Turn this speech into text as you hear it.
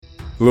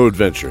Hello,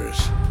 adventurers.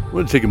 I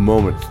want to take a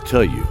moment to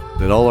tell you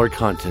that all our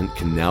content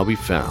can now be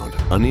found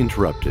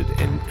uninterrupted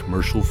and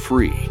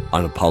commercial-free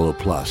on Apollo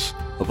Plus.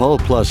 Apollo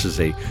Plus is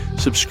a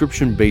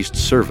subscription-based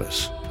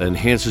service that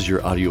enhances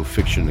your audio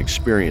fiction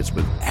experience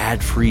with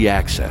ad-free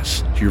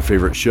access to your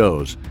favorite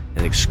shows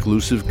and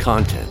exclusive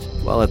content,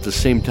 while at the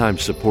same time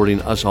supporting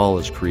us all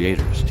as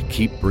creators to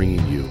keep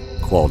bringing you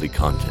quality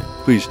content.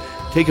 Please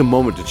take a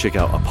moment to check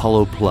out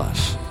Apollo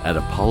Plus at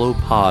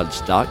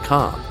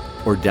apollopods.com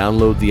or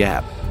download the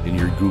app in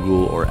your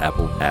Google or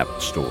Apple app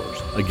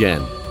stores.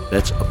 Again,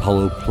 that's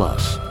Apollo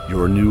Plus,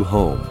 your new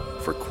home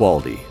for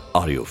quality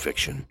audio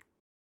fiction.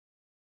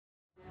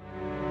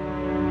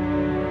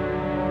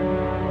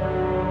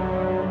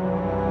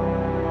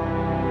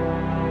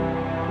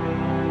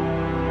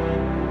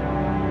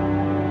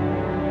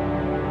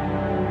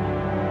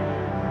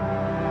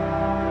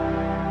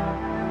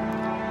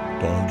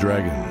 Dawn of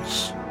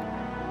Dragons,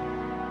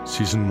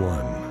 Season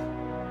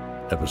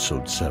 1,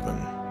 Episode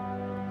 7.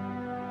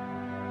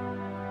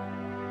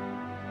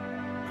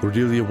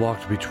 Cordelia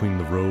walked between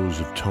the rows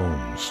of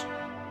tomes,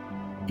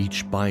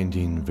 each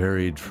binding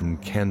varied from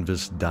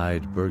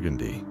canvas-dyed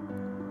burgundy,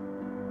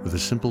 with a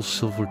simple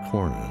silver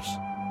corners,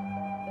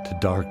 to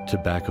dark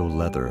tobacco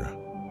leather,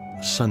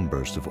 a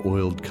sunburst of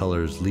oiled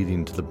colors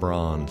leading to the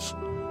bronze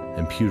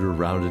and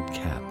pewter-rounded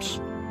caps,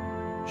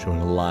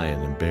 showing a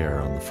lion and bear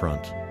on the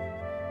front.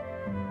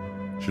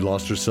 She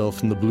lost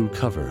herself in the blue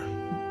cover,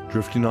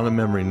 drifting on a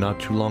memory not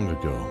too long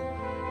ago,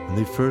 when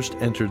they first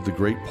entered the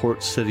great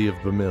port city of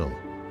Bamil,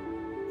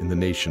 in the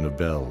Nation of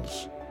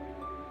Bells.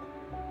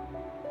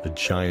 A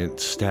giant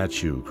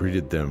statue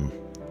greeted them,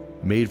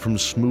 made from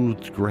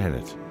smoothed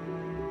granite,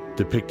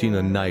 depicting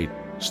a knight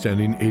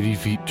standing 80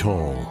 feet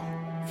tall,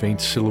 faint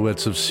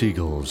silhouettes of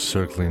seagulls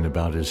circling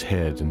about his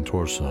head and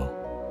torso,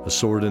 a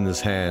sword in his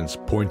hands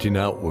pointing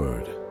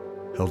outward,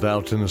 held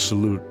out in a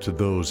salute to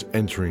those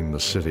entering the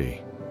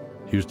city.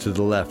 He was to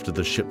the left of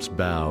the ship's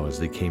bow as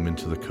they came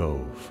into the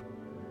cove.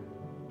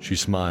 She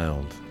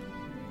smiled.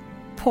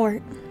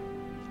 Port.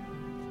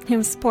 It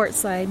was port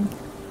side.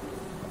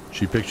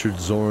 She pictured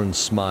Zoran's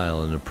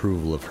smile in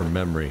approval of her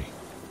memory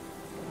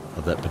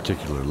of that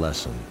particular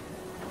lesson.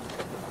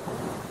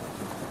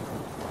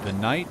 The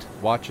knight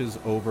watches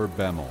over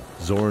Bemel.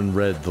 Zoran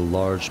read the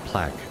large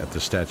plaque at the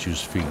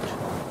statue's feet.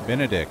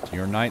 Benedict,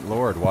 your knight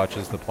lord,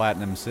 watches the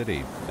Platinum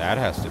City. That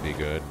has to be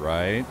good,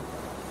 right?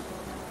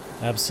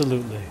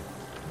 Absolutely.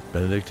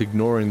 Benedict,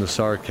 ignoring the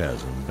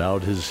sarcasm,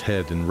 bowed his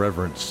head in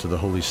reverence to the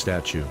holy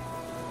statue.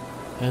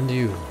 And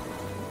you,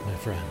 my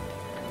friend.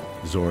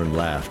 Zoran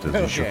laughed as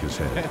he shook his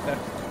head.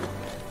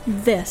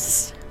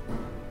 This.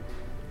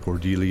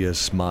 Cordelia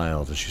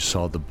smiled as she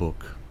saw the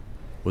book.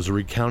 It was a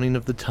recounting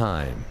of the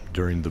time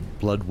during the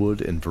Bloodwood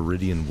and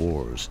Viridian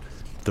Wars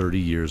 30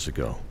 years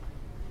ago.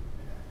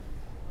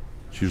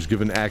 She was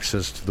given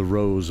access to the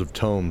rows of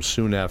tomes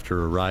soon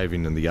after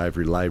arriving in the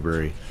Ivory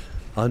Library,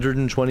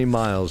 120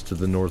 miles to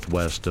the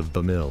northwest of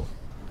Bamil.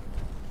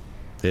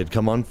 They had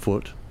come on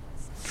foot,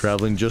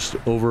 traveling just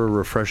over a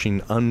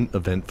refreshing,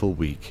 uneventful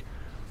week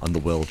on the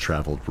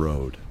well-traveled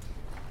road.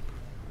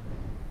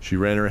 She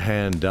ran her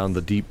hand down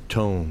the deep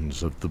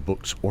tones of the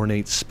book's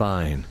ornate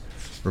spine,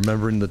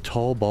 remembering the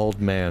tall,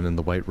 bald man in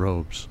the white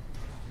robes.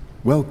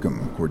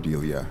 Welcome,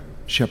 Cordelia,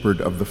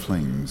 Shepherd of the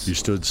Flames. He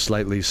stood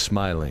slightly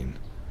smiling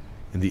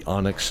in the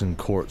onyx and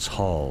quartz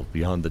hall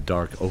beyond the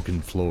dark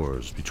oaken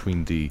floors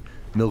between the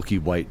milky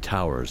white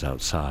towers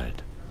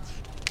outside.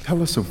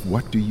 Tell us of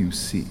what do you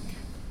seek?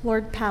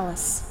 Lord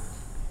Palace.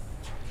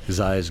 His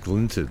eyes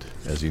glinted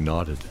as he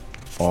nodded.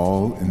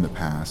 All in the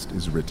past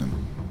is written.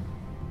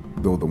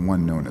 Though the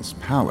one known as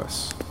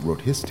Pallas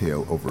wrote his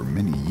tale over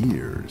many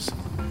years,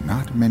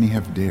 not many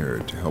have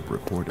dared to help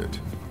record it.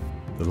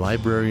 The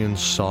librarian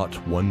sought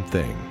one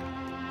thing: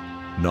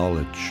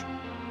 knowledge,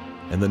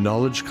 and the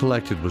knowledge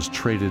collected was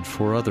traded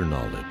for other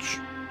knowledge.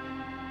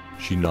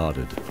 She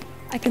nodded.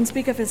 I can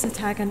speak of his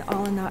attack on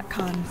Alanat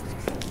Khan.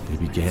 They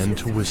began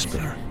to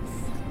whisper.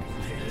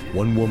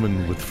 One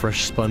woman with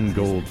fresh spun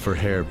gold for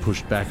hair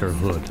pushed back her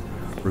hood,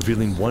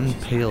 revealing one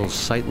pale,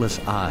 sightless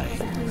eye,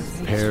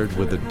 paired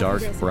with a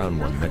dark brown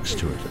one next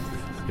to it.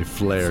 It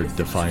flared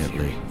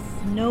defiantly.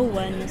 No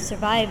one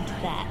survived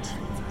that.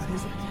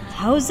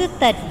 How's it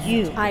that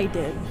you... I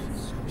did.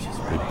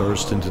 They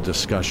burst into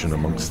discussion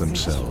amongst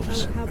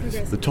themselves.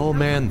 The tall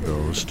man,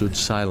 though, stood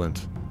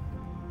silent,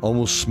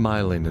 almost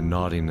smiling and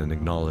nodding in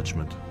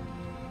acknowledgement.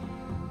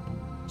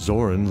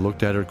 Zoran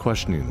looked at her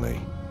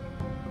questioningly.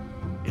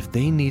 If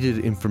they needed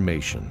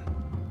information,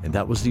 and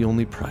that was the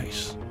only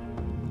price,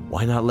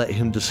 why not let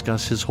him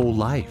discuss his whole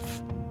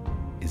life?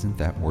 Isn't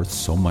that worth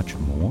so much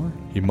more?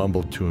 He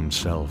mumbled to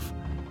himself.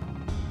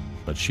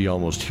 But she,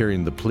 almost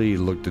hearing the plea,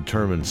 looked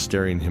determined,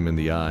 staring him in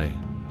the eye,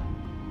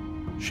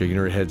 shaking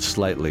her head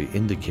slightly,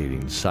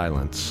 indicating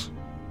silence.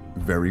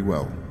 Very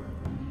well.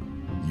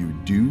 You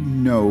do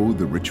know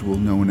the ritual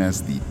known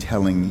as the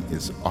telling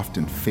is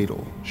often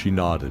fatal. She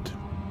nodded.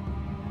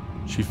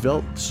 She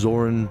felt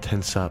Zoran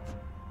tense up.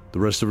 The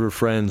rest of her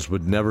friends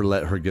would never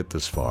let her get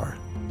this far.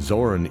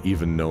 Zoran,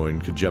 even knowing,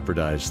 could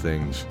jeopardize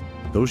things.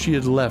 Though she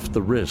had left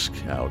the risk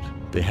out,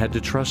 they had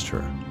to trust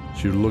her.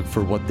 She would look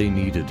for what they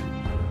needed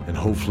and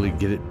hopefully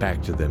get it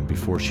back to them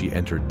before she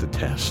entered the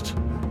test.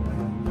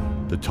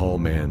 The tall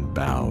man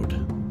bowed.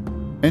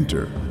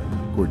 Enter,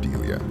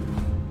 Cordelia.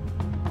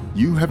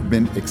 You have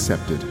been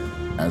accepted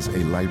as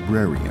a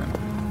librarian.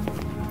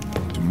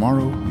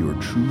 Tomorrow, your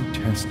true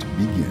test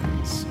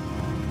begins.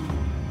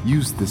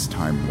 Use this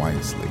time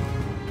wisely.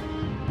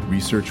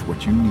 Research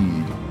what you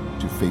need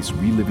to face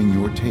reliving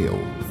your tale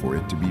for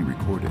it to be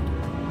recorded.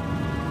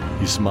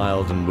 He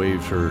smiled and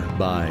waved her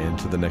by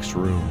into the next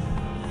room.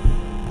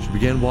 She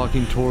began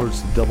walking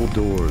towards the double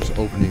doors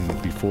opening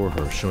before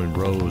her, showing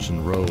rows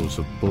and rows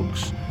of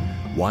books,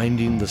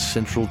 winding the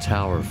central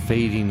tower,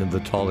 fading in the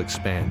tall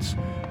expanse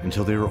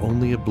until they were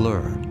only a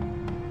blur.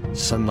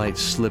 Sunlight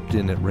slipped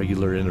in at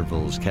regular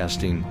intervals,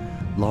 casting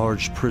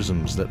large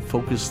prisms that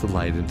focused the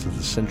light into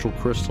the central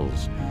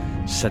crystals,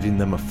 setting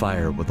them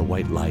afire with a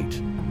white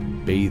light,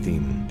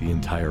 bathing the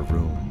entire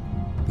room.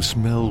 The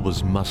smell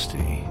was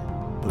musty,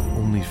 but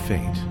only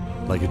faint,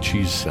 like a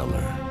cheese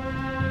cellar,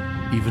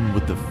 even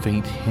with the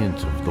faint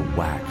hint of the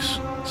wax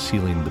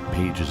sealing the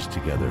pages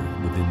together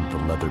within the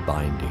leather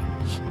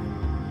bindings.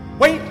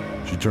 Wait!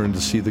 She turned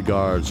to see the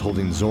guards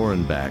holding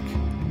Zoran back,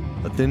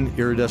 a thin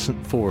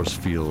iridescent force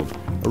field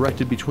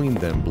erected between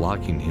them,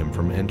 blocking him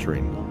from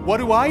entering. What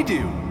do I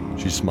do?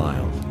 She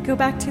smiled. Go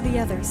back to the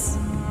others.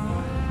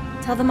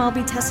 Tell them I'll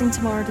be testing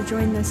tomorrow to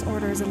join this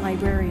order as a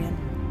librarian.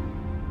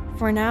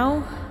 For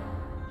now,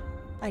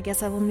 I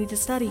guess I will need to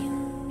study.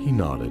 He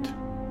nodded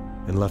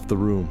and left the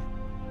room.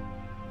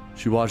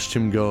 She watched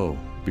him go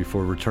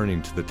before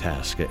returning to the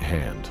task at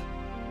hand.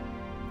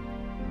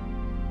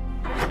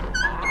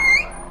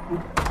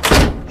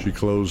 She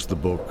closed the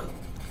book.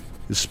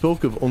 It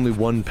spoke of only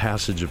one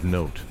passage of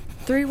note.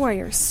 3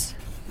 warriors,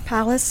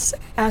 Pallas,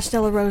 Ash de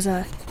la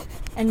Rosa,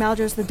 and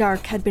Maldros the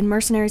Dark, had been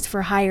mercenaries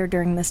for hire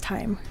during this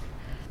time.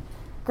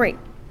 Great.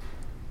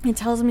 It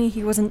tells me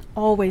he wasn't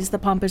always the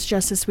pompous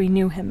justice we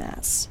knew him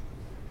as.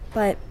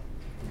 But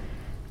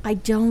I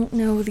don't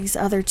know these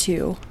other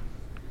 2.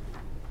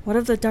 What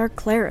of the Dark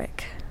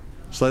Cleric?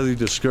 Slightly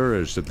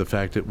discouraged at the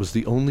fact it was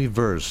the only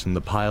verse in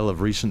the pile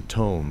of recent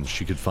tomes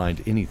she could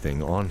find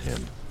anything on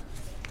him.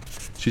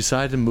 She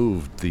sighed and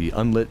moved the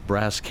unlit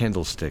brass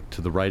candlestick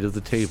to the right of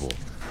the table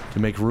to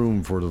make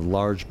room for the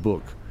large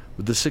book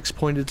with the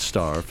 6-pointed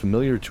star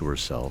familiar to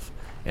herself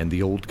and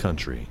the old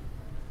country.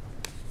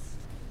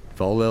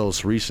 If all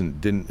else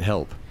recent didn't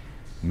help,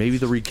 maybe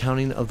the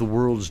recounting of the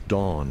world's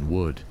dawn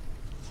would.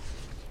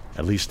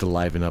 At least to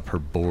liven up her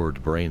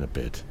bored brain a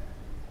bit.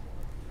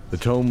 The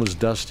tome was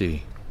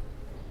dusty,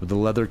 with the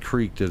leather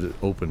creaked as it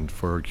opened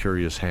for her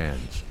curious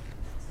hands.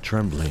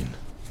 Trembling,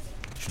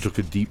 she took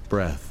a deep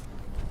breath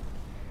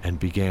and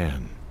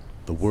began.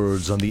 The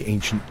words on the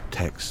ancient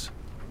text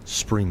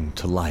spring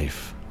to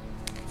life.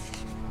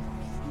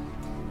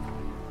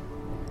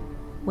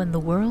 When the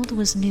world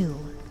was new,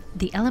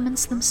 the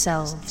elements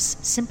themselves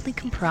simply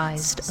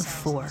comprised of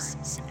 4: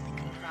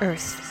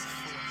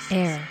 earth,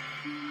 air,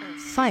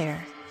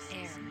 fire,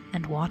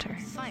 and water.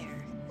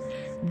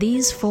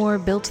 These 4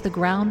 built the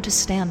ground to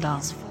stand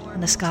on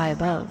and the sky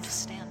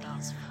above.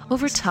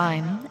 Over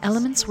time,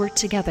 elements worked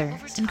together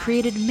and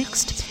created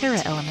mixed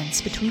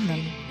para-elements between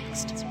them: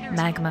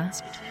 magma,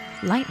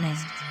 lightning,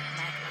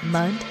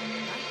 mud,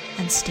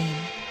 and steam.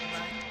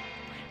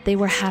 They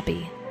were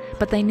happy,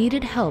 but they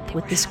needed help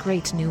with this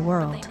great new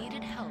world.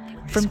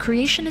 From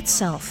creation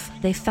itself,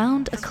 they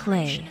found a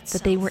clay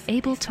that they were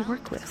able to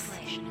work with.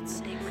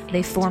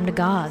 They formed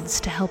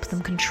gods to help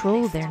them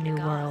control their new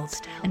world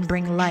and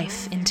bring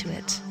life into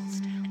it.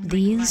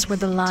 These were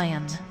the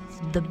lion,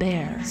 the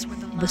bear,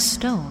 the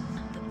stone,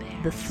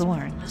 the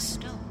thorn,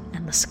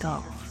 and the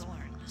skull.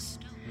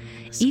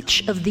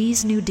 Each of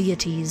these new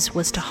deities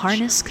was to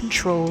harness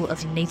control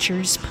of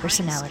nature's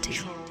personality.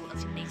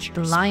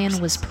 The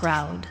lion was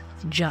proud,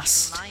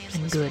 just,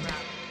 and good.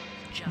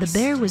 The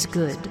bear was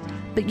good,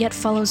 but yet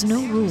follows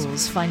no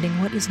rules, finding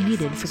what is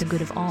needed for the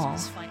good of all.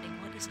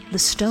 The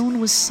stone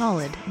was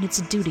solid in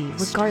its duty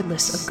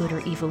regardless of good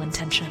or evil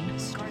intention.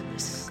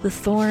 The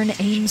thorn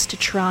aims to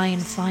try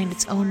and find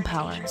its own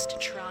power,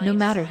 no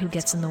matter who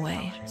gets in the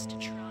way.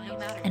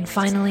 And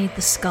finally,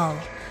 the skull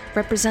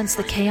represents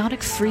the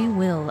chaotic free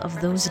will of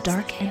those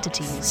dark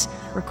entities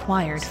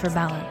required for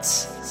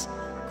balance.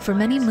 For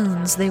many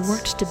moons, they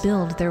worked to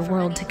build their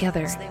world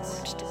together.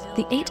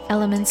 The 8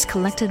 elements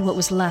collected what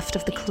was left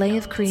of the clay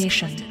of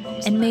creation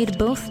and made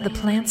both the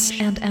plants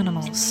and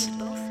animals.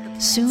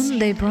 Soon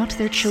they brought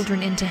their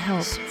children in to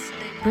help,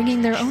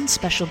 bringing their own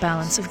special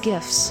balance of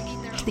gifts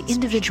to the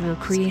individual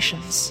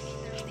creations.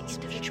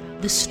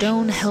 The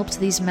stone helped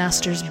these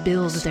masters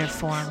build their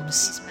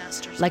forms.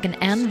 Like an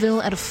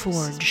anvil at a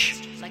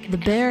forge, the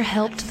bear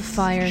helped the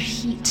fire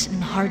heat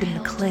and harden the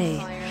clay,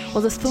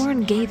 while the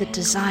thorn gave it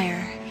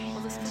desire.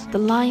 The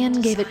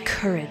lion gave it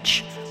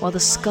courage, while the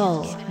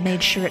skull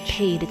made sure it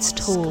paid its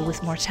toll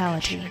with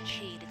mortality.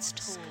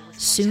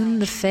 Soon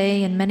the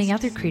Fae and many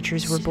other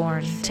creatures were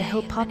born to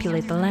help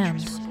populate the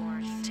land.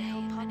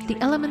 The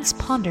elements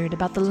pondered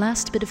about the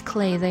last bit of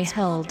clay they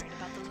held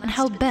and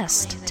how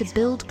best to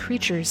build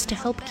creatures to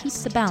help keep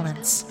the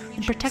balance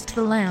and protect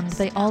the land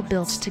they all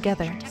built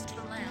together.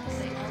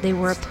 They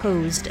were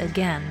opposed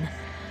again.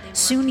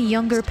 Soon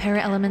younger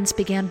para-elements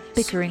began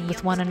bickering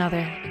with one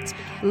another.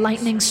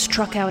 Lightning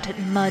struck out at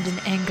mud in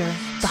anger.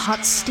 The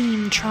hot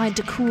steam tried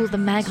to cool the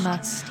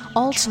magma,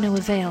 all to no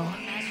avail.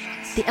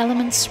 The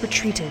elements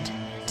retreated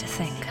to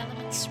think.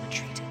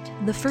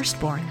 The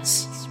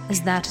firstborns,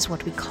 as that is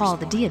what we call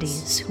the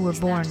deities who were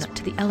born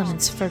to the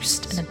elements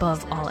first and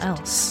above all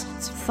else,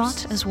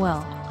 thought as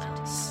well.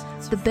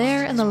 The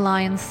bear and the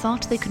lion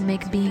thought they could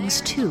make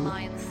beings too.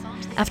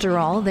 After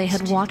all, they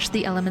had watched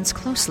the elements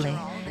closely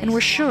and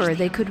were sure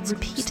they could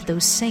repeat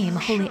those same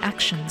holy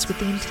actions with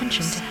the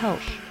intention to help.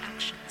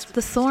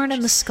 The thorn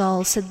and the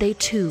skull said they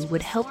too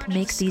would help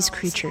make these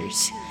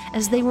creatures,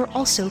 as they were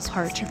also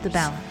part of the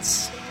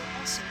balance.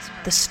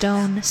 The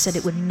stone said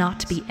it would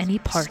not be any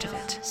part of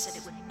it.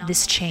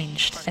 This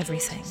changed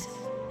everything.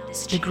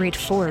 The Great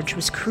Forge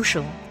was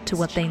crucial to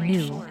what they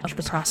knew of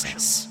the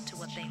process.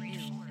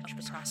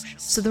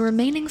 So the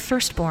remaining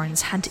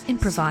firstborns had to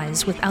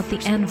improvise without the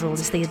anvil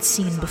as they had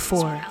seen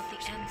before.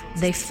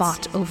 They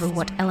fought over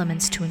what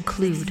elements to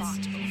include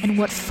and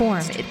what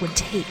form it would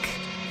take.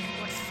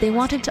 They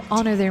wanted to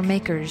honor their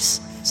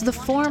makers, so the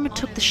form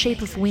took the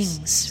shape of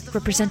wings,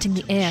 representing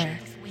the air,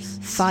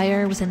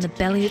 fire within the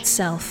belly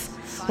itself,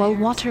 while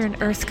water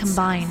and earth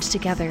combined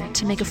together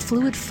to make a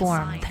fluid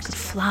form that could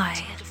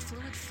fly.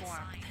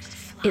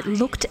 It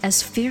looked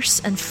as fierce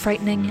and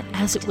frightening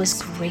as it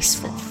was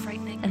graceful,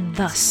 and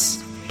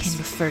thus came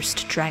the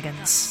first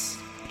dragons.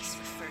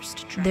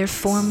 Their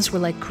forms were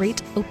like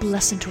great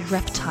opalescent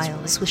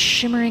reptiles with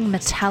shimmering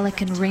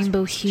metallic and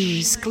rainbow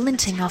hues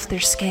glinting off their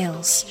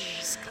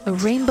scales, a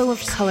rainbow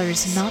of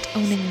colors not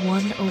owning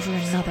one over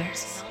another.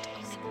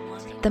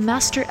 The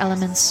master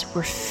elements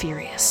were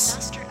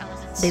furious.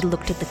 They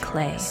looked at the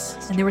clay,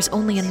 and there was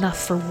only enough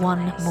for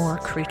one more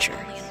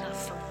creature.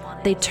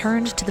 They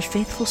turned to the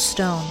faithful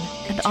stone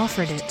and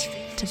offered it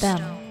to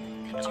them.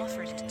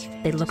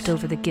 They looked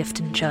over the gift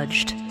and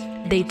judged.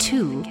 They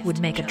too would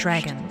make a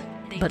dragon,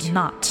 but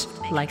not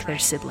like their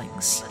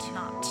siblings.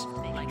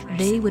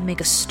 They would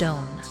make a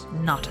stone,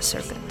 not a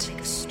serpent.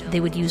 They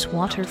would use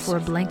water for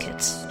a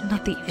blanket,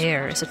 not the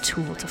air as a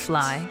tool to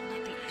fly.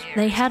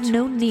 They had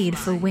no need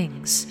for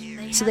wings,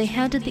 so they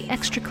handed the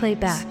extra clay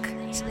back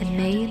and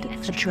made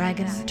a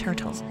dragon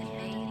turtle.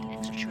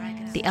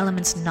 The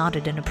elements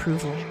nodded in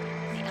approval.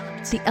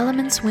 The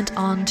elements went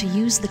on to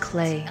use the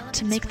clay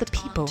to make the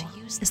people,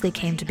 as they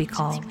came to be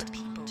called.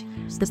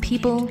 The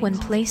people, when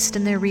placed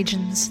in their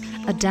regions,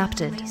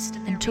 adapted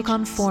and took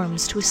on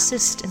forms to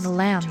assist in the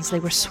lands they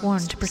were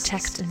sworn to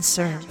protect and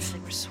serve.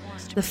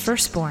 The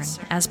firstborn,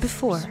 as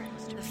before,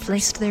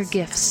 placed their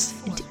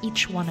gifts into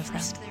each one of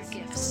them.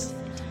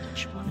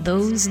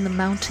 Those in the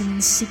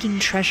mountains seeking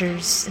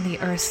treasures in the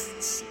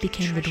earth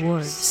became the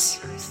dwarves.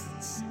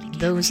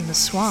 Those in the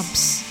swamps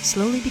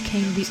slowly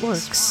became the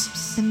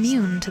orcs,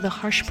 immune to the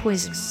harsh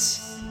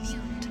poisons.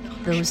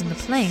 Those in the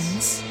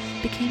plains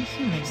became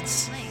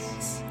humans.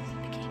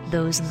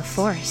 Those in the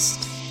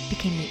forest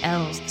became the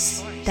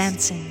elves,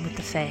 dancing with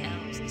the fae.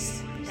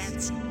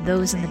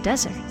 Those in the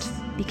desert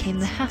became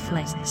the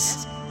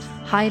halflings,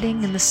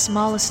 hiding in the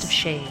smallest of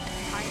shade.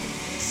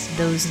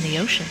 Those in the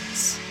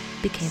oceans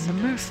became the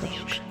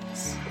merfolk,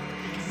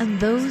 and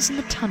those in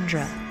the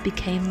tundra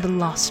became the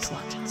lost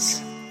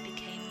ones.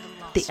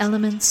 The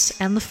elements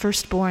and the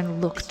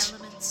firstborn looked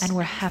and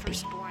were happy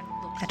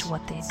at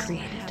what they had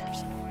created.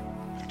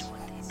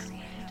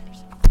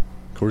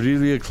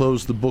 Cordelia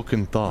closed the book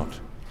in thought.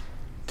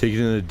 Taking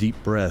in a deep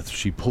breath,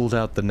 she pulled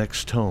out the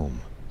next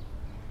tome.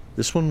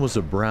 This one was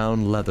a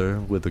brown leather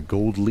with a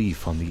gold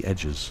leaf on the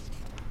edges.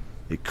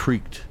 It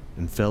creaked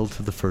and fell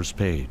to the first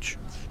page.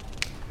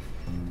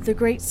 The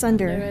Great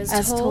Sunder,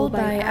 as told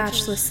by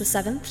Achilles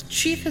VII,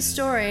 chief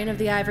historian of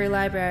the Ivory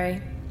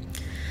Library.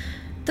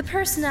 The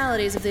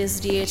personalities of these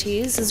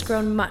deities has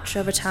grown much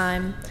over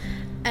time,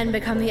 and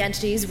become the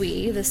entities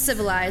we, the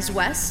civilized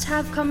West,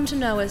 have come to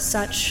know as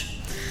such.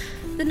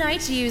 The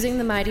knight using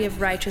the mighty of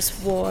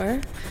righteous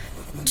war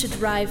to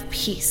drive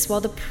peace,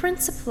 while the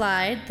prince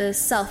applied the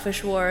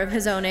selfish war of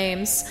his own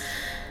aims.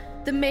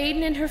 The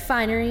maiden in her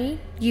finery,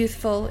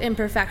 youthful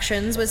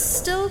imperfections, was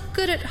still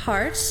good at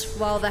heart,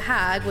 while the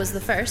hag was the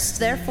first,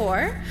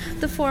 therefore,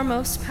 the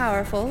foremost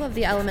powerful of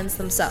the elements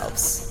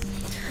themselves.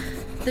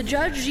 The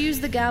judge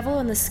used the gavel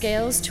and the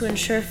scales to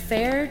ensure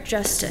fair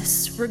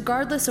justice,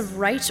 regardless of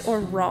right or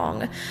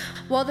wrong,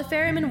 while the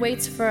ferryman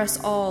waits for us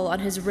all on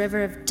his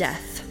river of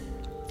death.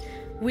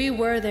 We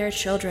were their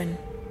children,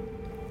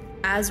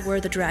 as were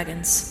the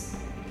dragons.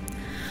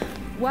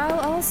 While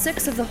all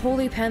 6 of the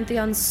holy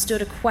pantheon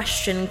stood, a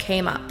question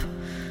came up.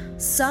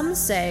 Some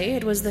say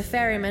it was the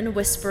ferryman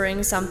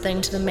whispering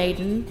something to the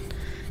maiden,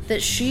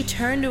 that she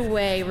turned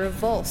away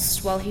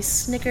revulsed while he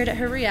snickered at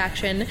her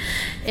reaction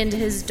into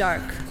his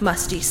dark,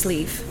 musty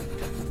sleeve.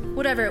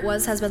 Whatever it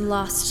was has been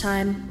lost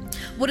time.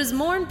 What is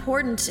more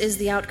important is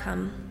the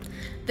outcome.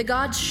 The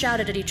gods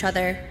shouted at each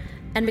other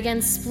and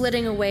began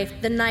splitting away,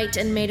 the knight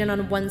and maiden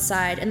on one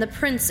side and the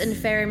prince and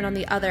ferryman on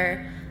the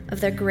other,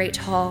 of their great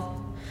hall.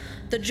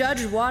 The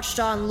judge watched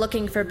on,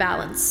 looking for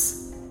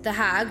balance. The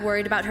hag,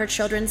 worried about her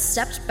children,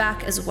 stepped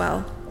back as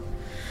well.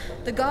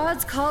 The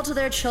gods called to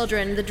their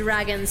children, the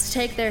dragons, to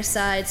take their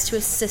sides to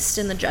assist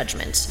in the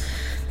judgment.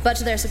 But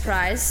to their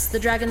surprise, the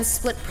dragons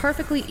split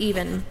perfectly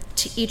even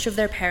to each of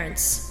their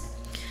parents.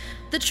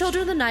 The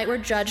children of the night were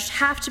judged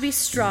half to be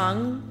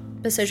strong,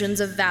 decisions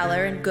of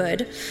valor and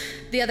good.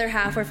 The other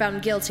half were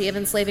found guilty of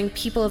enslaving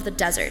people of the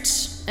desert,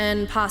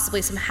 and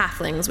possibly some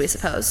halflings, we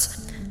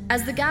suppose.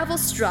 As the gavel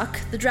struck,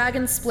 the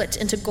dragons split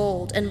into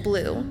gold and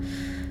blue.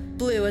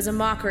 Blue as a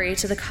mockery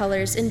to the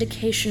color's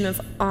indication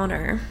of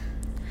honor.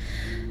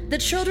 The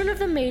children of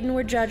the maiden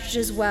were judged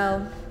as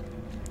well.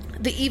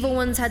 The evil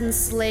ones had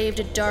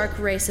enslaved a dark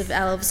race of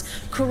elves,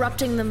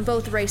 corrupting them,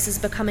 both races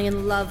becoming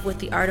in love with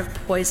the art of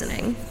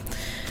poisoning.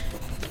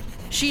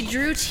 She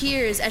drew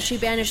tears as she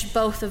banished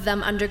both of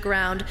them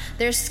underground,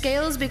 their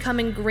scales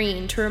becoming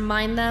green to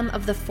remind them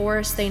of the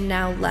forest they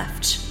now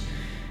left.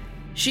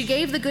 She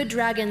gave the good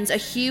dragons a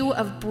hue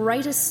of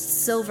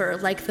brightest silver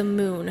like the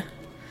moon.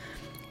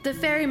 The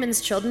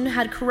ferryman's children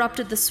had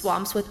corrupted the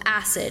swamps with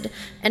acid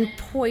and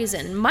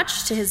poison,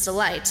 much to his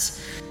delight.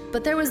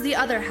 But there was the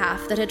other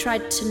half that had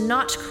tried to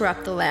not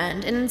corrupt the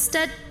land and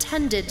instead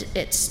tended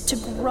it, to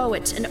grow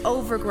it and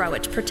overgrow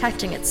it,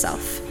 protecting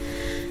itself.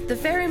 The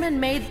ferryman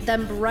made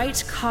them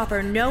bright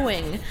copper,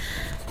 knowing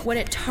when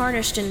it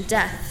tarnished in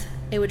death,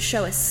 it would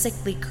show a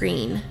sickly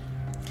green.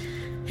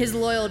 His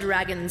loyal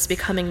dragons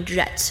becoming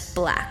jet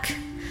black.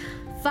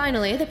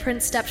 Finally, the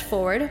prince stepped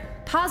forward,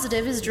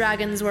 positive his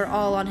dragons were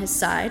all on his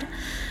side.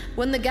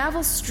 When the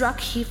gavel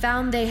struck, he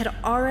found they had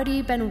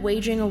already been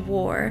waging a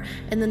war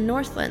in the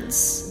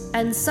Northlands,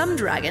 and some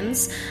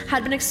dragons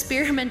had been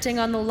experimenting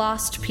on the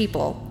lost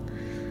people.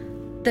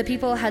 The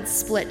people had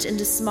split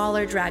into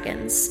smaller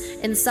dragons,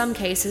 in some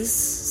cases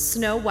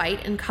snow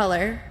white in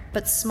color,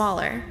 but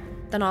smaller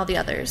than all the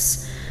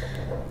others.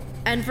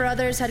 And for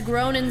others had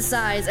grown in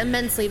size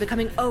immensely,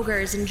 becoming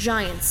ogres and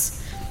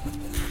giants.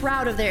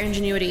 Proud of their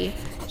ingenuity,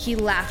 he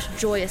laughed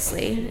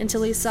joyously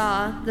until he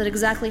saw that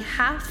exactly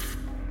half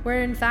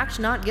were in fact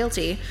not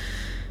guilty,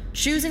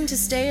 choosing to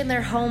stay in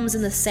their homes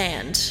in the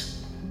sand.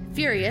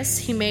 Furious,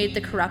 he made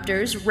the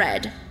corruptors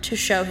red to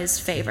show his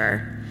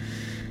favor.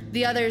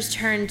 The others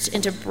turned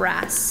into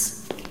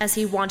brass, as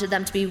he wanted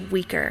them to be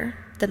weaker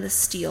than the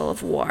steel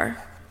of war.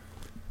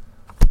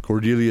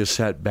 Cordelia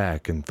sat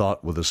back and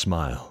thought with a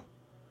smile.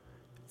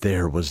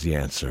 There was the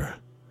answer.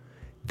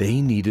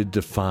 They needed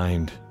to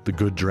find the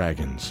good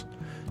dragons,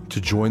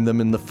 to join them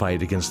in the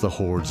fight against the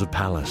hordes of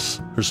Pallas.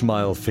 Her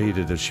smile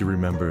faded as she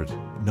remembered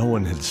no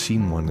one had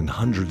seen one in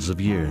hundreds of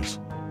years.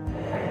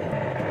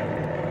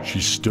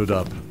 She stood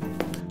up,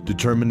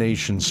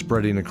 determination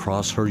spreading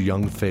across her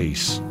young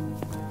face.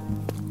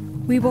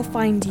 We will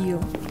find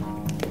you.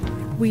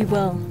 We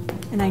will,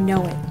 and I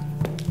know it.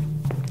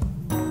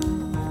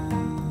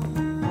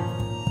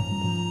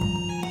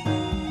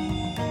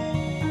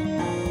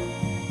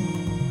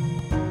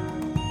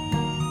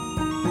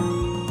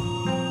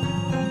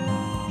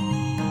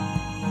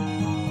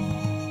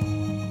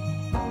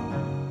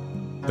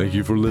 Thank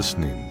you for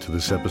listening to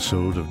this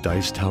episode of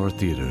Dice Tower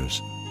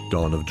Theater's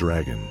Dawn of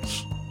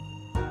Dragons.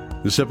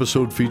 This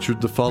episode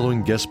featured the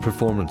following guest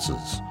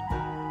performances.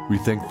 We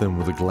thank them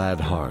with a glad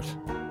heart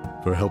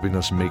for helping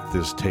us make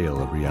this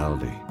tale a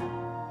reality.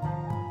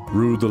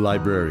 Rue the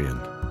Librarian,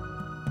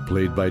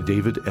 played by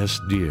David S.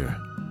 Deere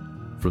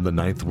from the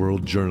Ninth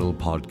World Journal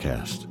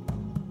podcast.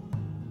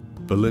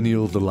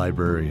 Valenial the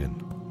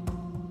Librarian,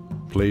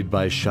 played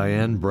by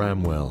Cheyenne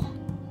Bramwell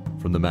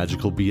from the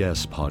Magical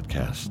BS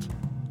podcast.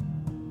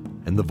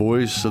 And the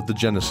voice of the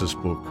Genesis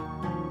book,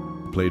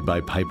 played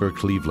by Piper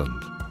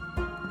Cleveland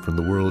from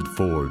the World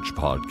Forge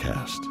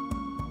podcast.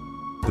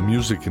 The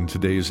music in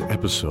today's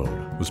episode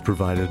was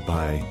provided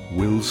by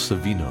Will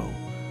Savino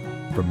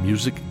from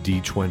Music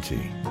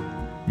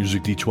D20.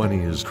 Music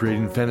D20 is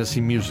creating fantasy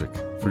music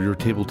for your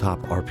tabletop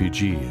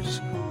RPGs.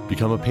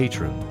 Become a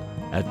patron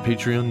at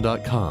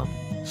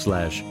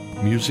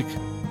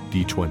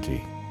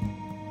patreon.com/musicd20.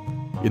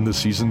 In the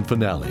season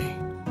finale,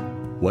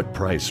 what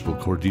price will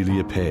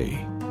Cordelia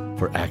pay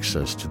for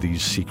access to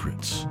these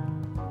secrets?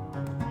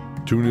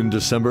 Tune in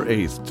December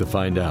 8th to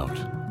find out.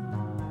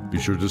 Be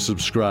sure to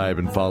subscribe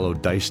and follow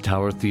Dice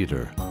Tower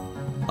Theater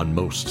on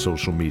most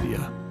social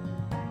media.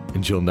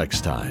 Until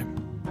next time,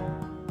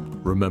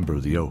 remember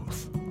the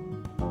oath.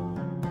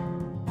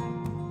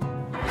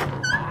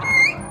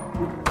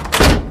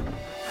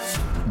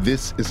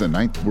 This is a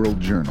Ninth World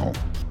Journal.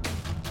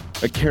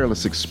 A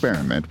careless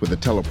experiment with a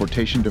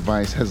teleportation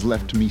device has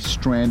left me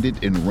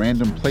stranded in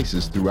random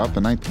places throughout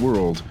the Ninth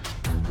World.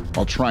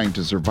 While trying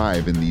to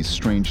survive in these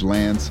strange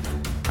lands,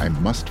 I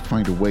must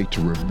find a way to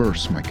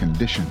reverse my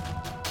condition.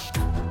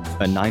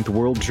 A Ninth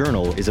World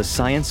Journal is a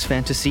science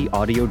fantasy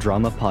audio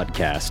drama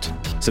podcast.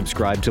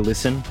 Subscribe to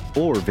listen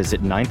or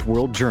visit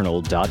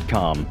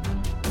ninthworldjournal.com.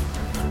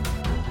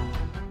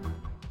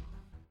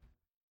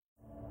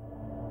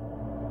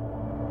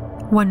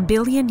 One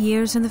billion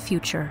years in the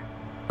future,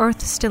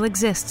 Earth still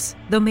exists,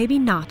 though maybe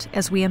not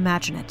as we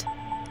imagine it.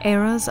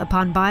 Eras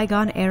upon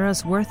bygone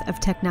eras worth of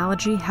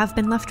technology have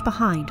been left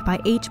behind by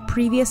 8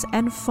 previous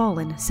and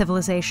fallen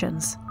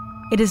civilizations.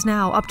 It is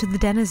now up to the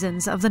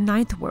denizens of the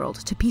Ninth World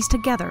to piece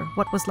together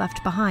what was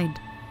left behind.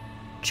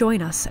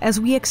 Join us as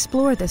we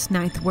explore this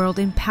Ninth World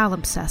in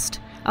Palimpsest,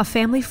 a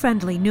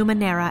family-friendly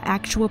Numenera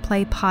actual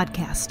play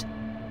podcast.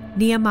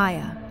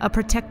 Nehemiah, a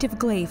protective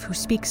glaive who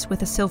speaks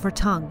with a silver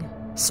tongue.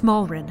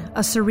 Smallrin,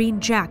 a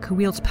serene jack who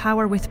wields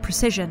power with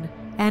precision.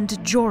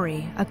 And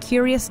Jory, a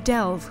curious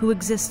delve who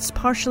exists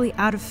partially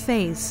out of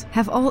phase,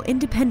 have all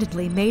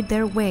independently made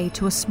their way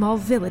to a small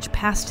village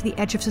past the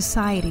edge of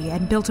society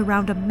and built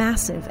around a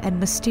massive and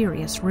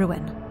mysterious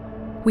ruin.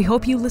 We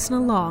hope you listen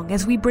along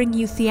as we bring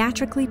you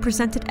theatrically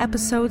presented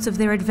episodes of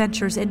their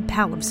adventures in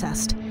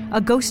Palimpsest, a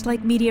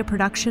Ghostlight Media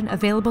production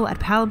available at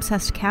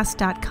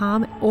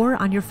palimpsestcast.com or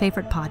on your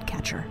favorite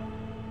podcatcher.